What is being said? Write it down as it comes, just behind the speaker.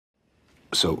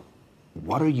So,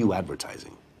 what are you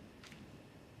advertising?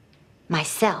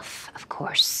 Myself, of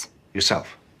course.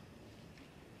 Yourself.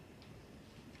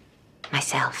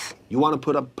 Myself. You want to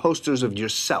put up posters of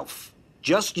yourself,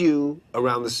 just you,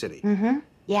 around the city. Mm-hmm.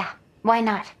 Yeah. Why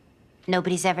not?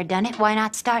 Nobody's ever done it. Why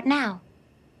not start now?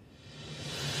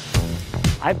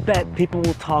 I bet people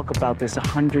will talk about this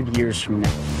 100 years from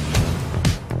now.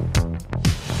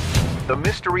 The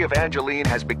mystery of Angelyne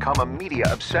has become a media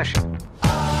obsession.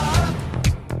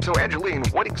 So, Angelyne,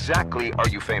 what exactly are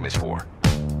you famous for?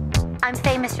 I'm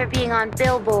famous for being on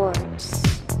billboards.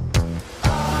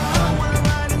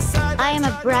 I am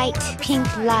a bright pink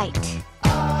light,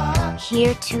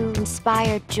 here to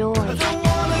inspire joy.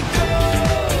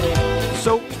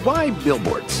 So, why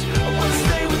billboards?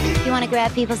 You want to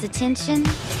grab people's attention?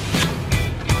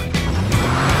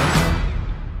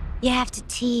 You have to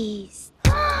tease.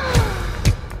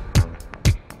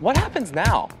 What happens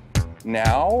now?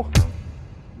 Now,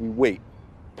 we wait.